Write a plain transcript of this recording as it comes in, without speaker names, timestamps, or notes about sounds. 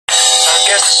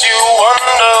Guess you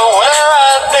wonder where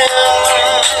I've been.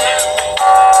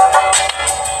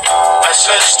 I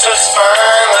searched to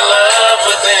find the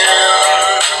love within.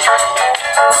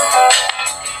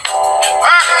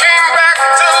 I came back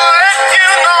to let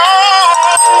you know.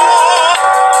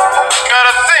 Got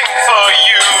a thing for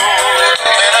you,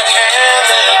 and I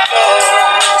can't let it go.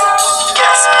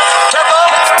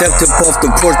 Stepped up off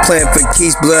the porch playing for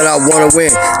Keith's blood, I wanna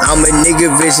win. I'm a nigga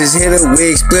vicious hitter,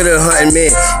 wig splitter hunting man.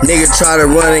 Nigga try to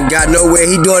run and got nowhere,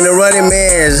 he doing the running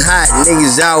man. It's hot,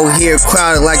 niggas out here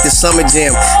crowded like the summer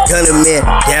jam. Gunning man,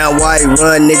 down while he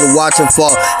run, nigga watch him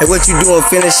fall. And what you doing,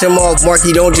 finish him off,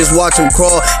 Marky, don't just watch him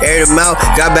crawl. Aired him out,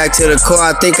 got back to the car,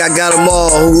 I think I got them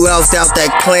all. Who else out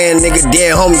that clan, nigga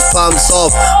dead homies, problem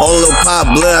solved. On a little pop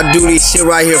blood, I do this shit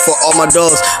right here for all my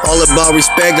dogs. All about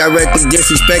respect, directly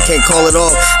disrespect, can't call it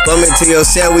off. Bum into your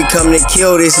cell, we coming to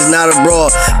kill, this is not a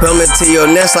brawl. Bum into your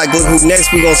nest, like look who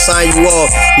next, we gon' sign you off.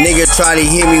 Nigga try to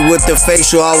hit me with the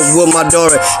facial, I was with my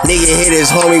daughter. Nigga hit his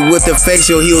homie with the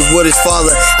facial, he was with his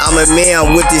father. I'm a man,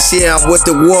 I'm with this shit, I'm with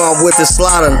the war, I'm with the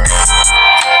slaughter.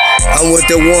 I'm with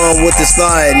the war, I'm with the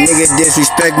slaughter. Nigga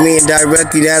disrespect me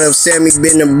indirectly, that upset me.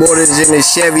 Been the borders in the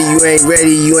Chevy, you ain't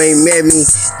ready, you ain't met me.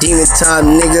 Demon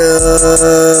time, nigga.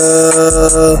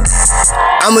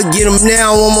 I'ma get him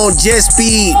now, I'm on jet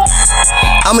speed.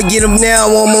 I'ma get him now,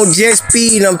 I'm on jet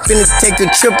speed. I'm finna take a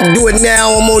trip and do it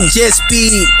now, I'm on jet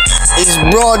speed. It's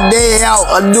broad day out,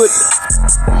 I do it.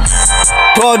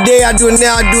 Broad day, I do it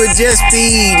now, I do it jet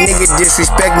speed. Nigga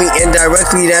disrespect me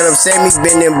indirectly, that upset me.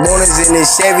 Been them boners in the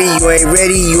Chevy, you ain't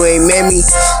ready, you ain't met me.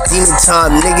 Demon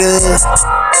time, nigga.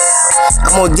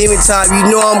 I'm on demon time, you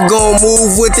know I'm gon'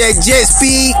 move with that jet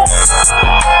speed.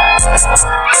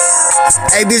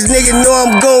 Hey, this nigga know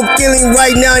I'm gon' kill him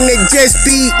right now in that jet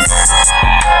speed.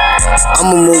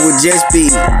 I'ma move with jet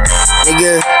speed.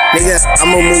 Nigga,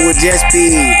 I'ma move with jet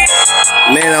speed.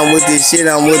 Man, I'm with this shit,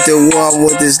 I'm with the war, I'm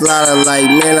with the slaughter. Like,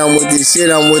 man, I'm with this shit,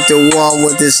 I'm with the war, I'm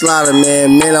with the slaughter,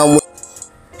 man. Man, I'm with